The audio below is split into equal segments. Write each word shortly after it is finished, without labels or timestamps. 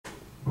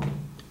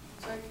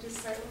I could just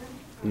start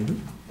with it?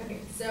 Okay,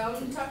 so I'm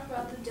going to talk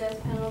about the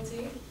death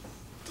penalty,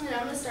 and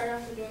I'm going to start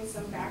off with doing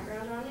some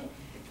background on it.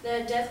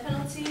 The death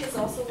penalty is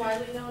also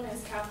widely known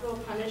as capital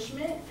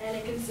punishment, and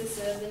it consists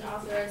of an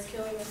authorized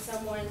killing of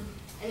someone,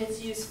 and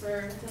it's used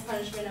for the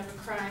punishment of a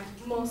crime,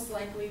 most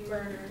likely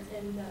murder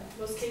in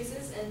most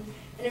cases. And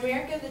in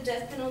America, the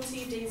death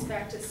penalty dates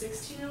back to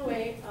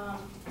 1608. A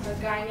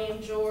guy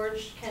named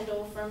George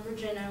Kendall from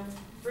Virginia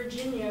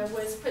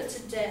was put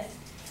to death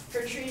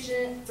for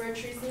treason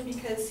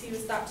because he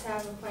was thought to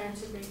have a plan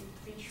to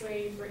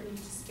betray Britain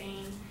to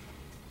Spain.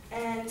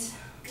 And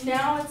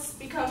now it's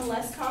become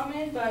less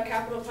common, but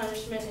capital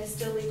punishment is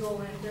still legal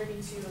in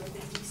 32 of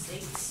 50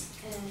 states.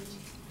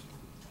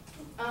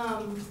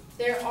 And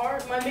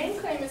my main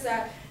claim is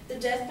that the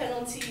death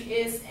penalty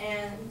is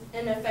an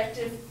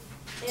ineffective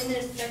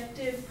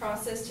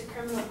process to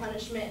criminal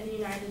punishment in the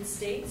United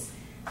States.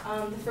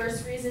 The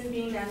first reason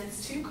being that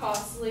it's too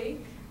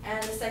costly,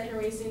 and the second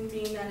reason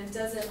being that it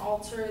doesn't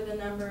alter the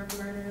number of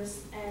murders.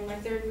 And my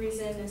third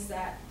reason is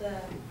that the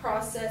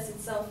process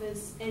itself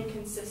is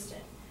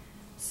inconsistent.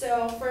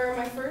 So for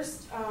my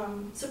first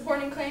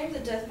supporting claim, the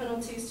death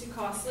penalty is too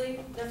costly.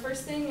 The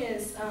first thing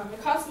is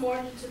it costs more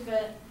to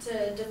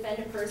defend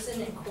a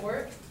person in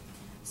court.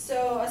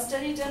 So a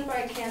study done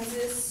by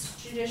Kansas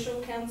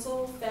Judicial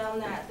Council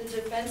found that the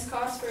defense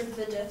cost for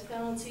the death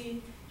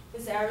penalty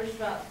is averaged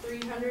about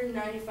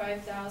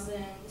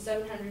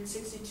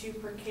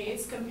 $395,762 per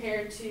case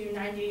compared to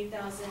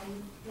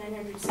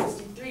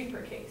 $98,963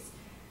 per case.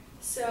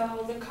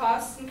 So the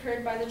costs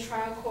incurred by the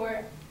trial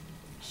court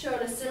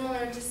showed a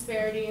similar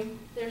disparity.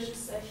 There's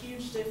just a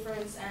huge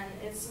difference, and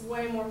it's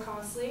way more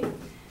costly.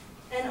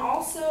 And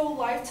also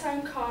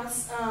lifetime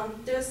costs,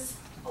 there's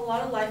a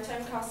lot of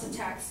lifetime costs to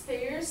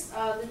taxpayers.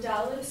 The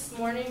Dallas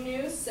Morning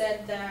News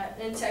said that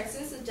in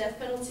Texas, a death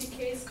penalty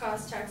case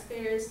costs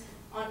taxpayers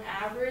on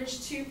average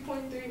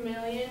 $2.3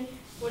 million,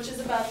 which is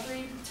about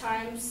 3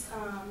 times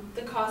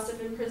the cost of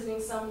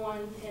imprisoning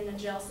someone in a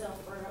jail cell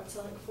for up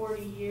to like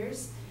 40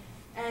 years.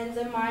 And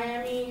the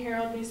Miami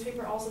Herald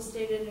newspaper also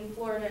stated in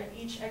Florida,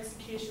 each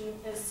execution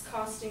is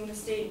costing the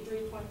state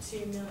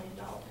 $3.2 million.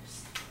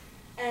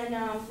 And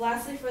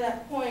lastly, for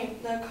that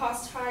point, the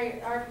costs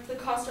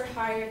are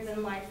higher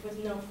than life with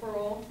no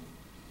parole.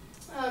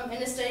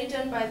 In a study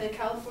done by the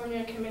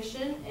California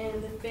Commission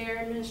and the Fair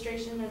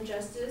Administration of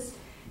Justice,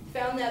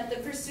 found that the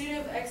pursuit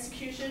of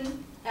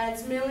execution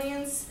adds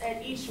millions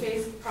at each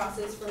phase of the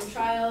process, from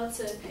trial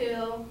to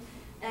appeal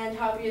and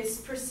habeas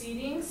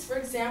proceedings. For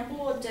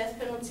example, a death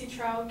penalty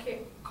trial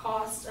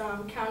cost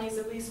counties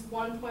at least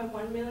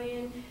 $1.1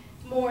 million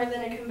more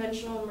than a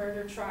conventional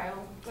murder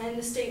trial, and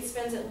the state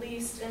spends at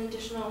least an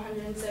additional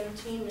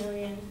 $117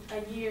 million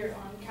a year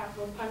on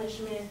capital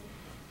punishment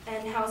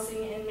and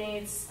housing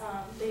inmates.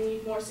 They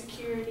need more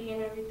security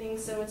and everything,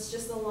 so it's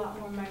just a lot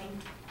more money.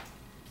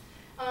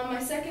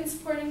 My second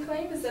supporting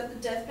claim is that the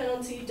death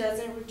penalty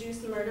doesn't reduce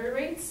the murder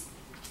rates.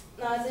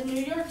 The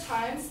New York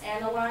Times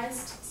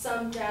analyzed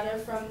some data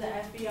from the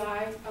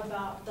FBI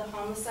about the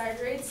homicide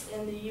rates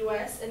in the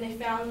U.S., and they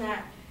found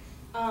that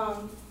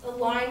the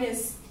line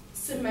is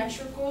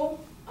symmetrical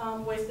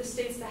with the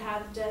states that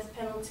have the death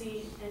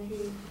penalty and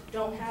who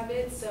don't have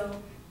it, so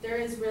there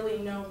is really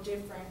no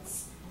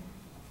difference.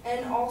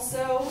 And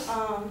also,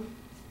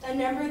 a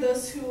number of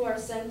those who are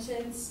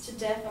sentenced to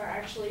death are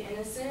actually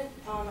innocent.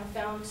 I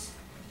found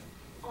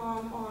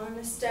on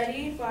a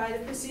study by the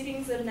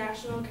Proceedings of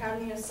National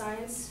Academy of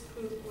Science,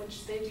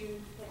 which they do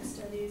like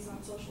studies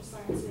on social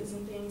sciences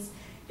and things,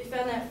 they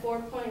found that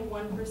 4.1%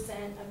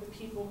 of the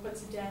people put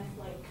to death,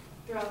 like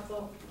throughout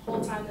the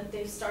whole time that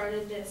they've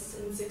started this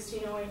in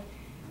 1608,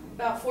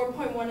 about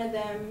 4.1 of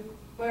them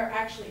were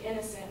actually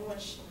innocent,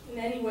 which in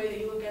any way that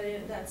you look at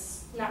it,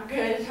 that's not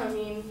good. I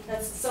mean,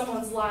 that's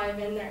someone's life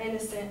and they're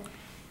innocent.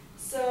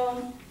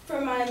 So for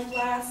my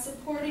last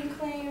supporting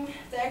claim,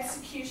 the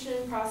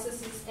execution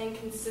process is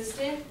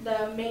inconsistent.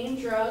 The main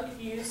drug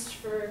used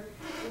for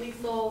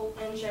lethal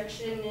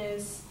injection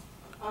is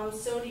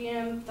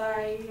sodium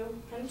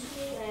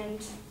thiopental,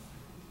 and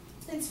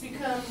it's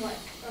become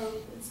like,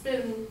 it's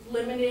been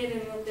limited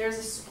and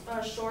there's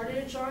a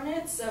shortage on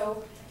it.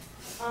 So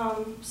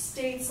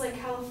states like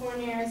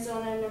California,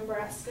 Arizona, and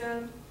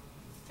Nebraska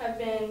have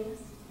been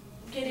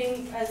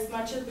getting as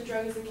much of the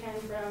drug as they can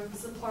from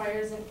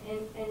suppliers in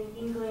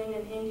England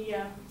and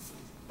India,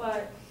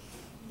 but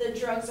the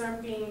drugs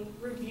aren't being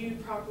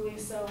reviewed properly,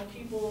 so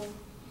people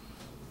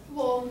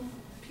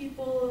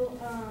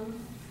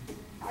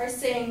are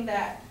saying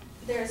that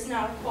there's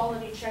not a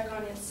quality check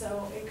on it,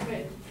 so it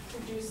could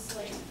produce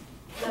like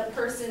the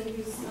person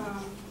who's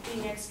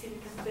being executed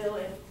could bill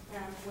it,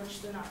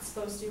 which they're not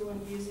supposed to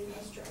when using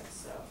those drugs.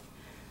 So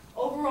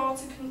overall,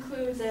 to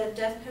conclude, the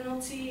death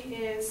penalty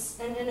is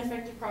an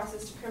ineffective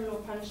process to criminal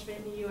punishment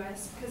in the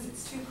U.S. because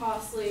it's too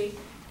costly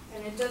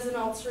and it doesn't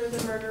alter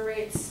the murder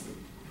rates,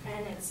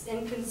 and it's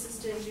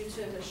inconsistent due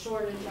to the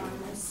shortage on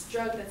this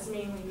drug that's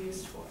mainly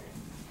used for it.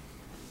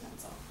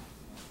 That's all.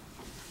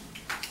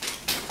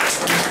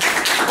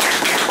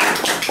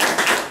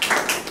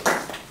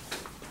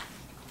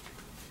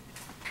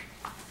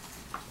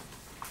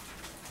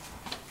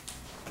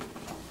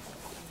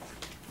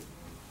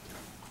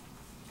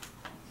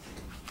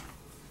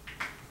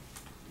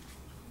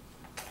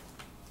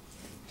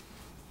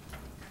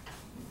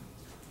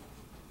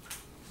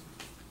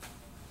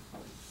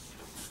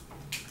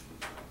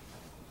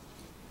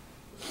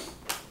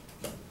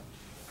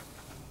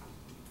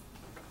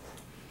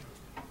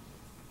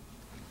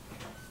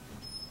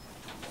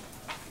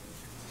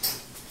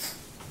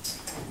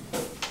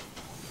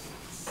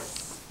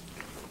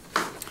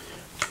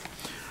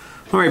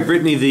 All right,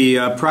 Brittany,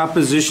 the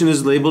proposition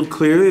is labeled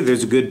clearly.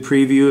 There's a good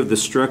preview of the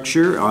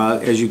structure.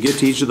 As you get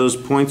to each of those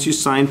points, you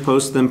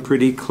signpost them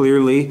pretty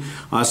clearly.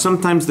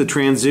 Sometimes the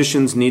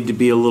transitions need to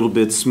be a little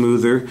bit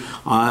smoother.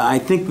 I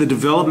think the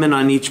development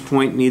on each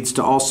point needs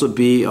to also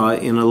be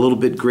in a little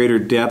bit greater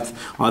depth.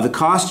 The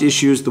cost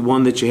issue is the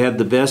one that you had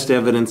the best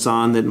evidence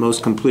on, that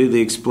most completely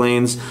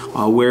explains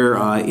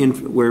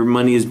where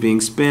money is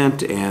being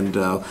spent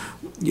and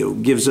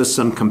gives us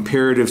some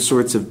comparative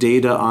sorts of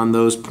data on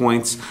those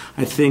points.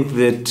 I think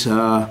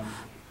that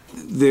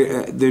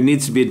there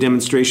needs to be a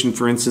demonstration,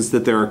 for instance,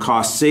 that there are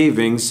cost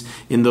savings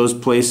in those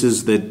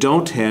places that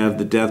don't have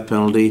the death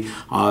penalty.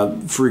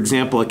 For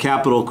example, a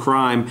capital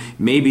crime,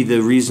 maybe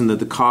the reason that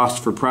the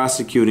cost for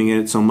prosecuting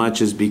it so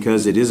much is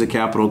because it is a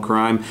capital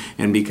crime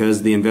and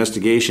because the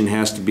investigation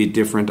has to be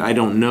different. I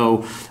don't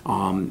know.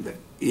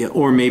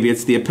 Or maybe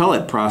it's the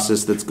appellate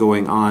process that's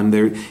going on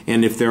there,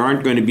 and if there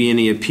aren't going to be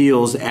any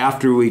appeals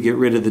after we get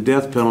rid of the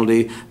death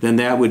penalty, then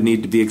that would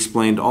need to be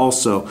explained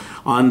also.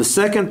 On the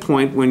second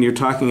point, when you're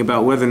talking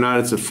about whether or not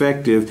it's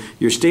effective,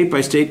 your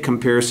state-by-state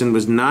comparison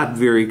was not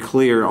very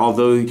clear,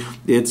 although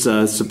it's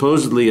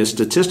supposedly a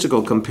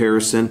statistical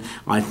comparison.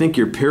 I think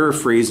you're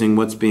paraphrasing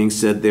what's being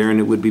said there, and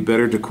it would be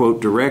better to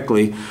quote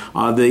directly.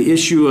 The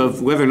issue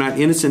of whether or not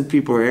innocent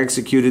people are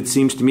executed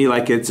seems to me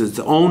like it's its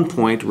own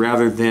point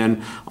rather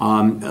than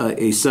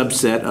a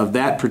subset of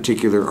that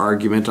particular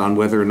argument on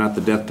whether or not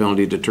the death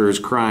penalty deters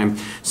crime.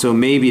 So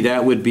maybe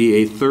that would be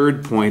a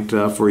third point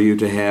for you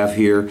to have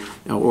here,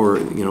 or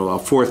a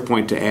fourth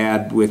point to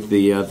add with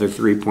the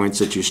 3 points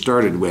that you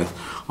started with.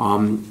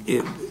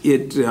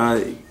 It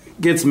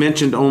gets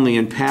mentioned only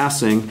in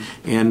passing,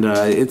 and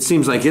it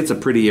seems like it's a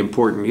pretty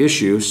important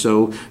issue,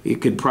 so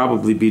it could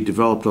probably be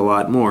developed a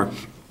lot more.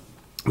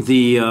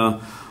 The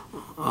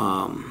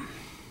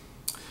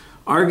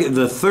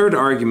third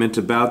argument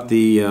about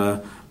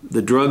the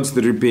drugs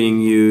that are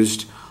being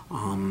used,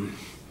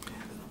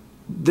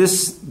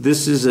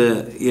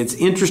 it's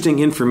interesting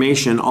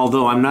information,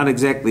 although I'm not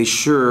exactly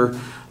sure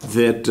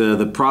that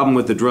the problem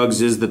with the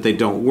drugs is that they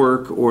don't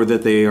work or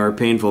that they are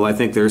painful. I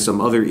think there are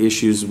some other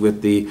issues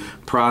with the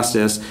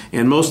process,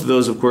 and most of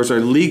those, of course, are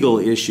legal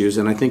issues,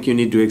 and I think you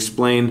need to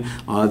explain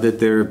that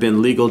there have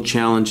been legal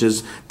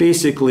challenges.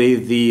 Basically,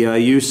 the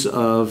use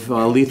of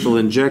lethal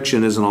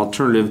injection as an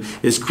alternative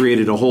has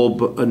created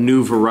a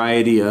new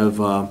variety of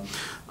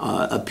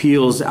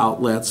appeals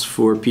outlets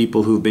for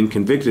people who've been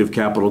convicted of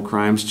capital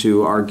crimes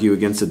to argue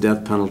against the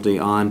death penalty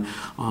on.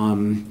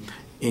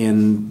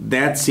 And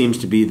that seems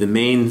to be the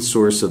main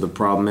source of the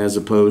problem, as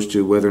opposed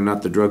to whether or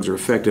not the drugs are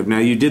effective. Now,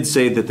 you did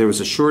say that there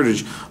was a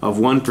shortage of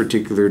one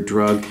particular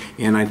drug,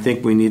 and I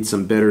think we need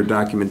some better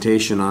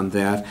documentation on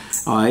that.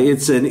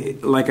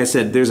 Like I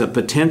said, there's a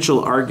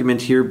potential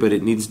argument here, but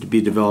it needs to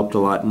be developed a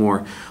lot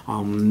more.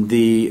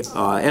 The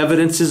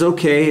evidence is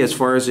okay as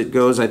far as it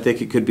goes. I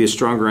think it could be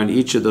stronger on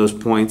each of those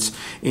points.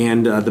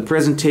 And the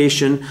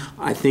presentation,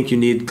 I think you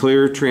need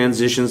clear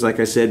transitions, like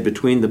I said,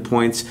 between the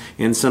points,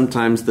 and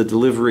sometimes the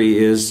delivery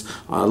is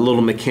a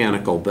little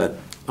mechanical, but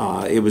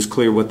it was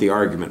clear what the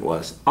argument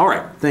was. All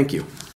right, thank you.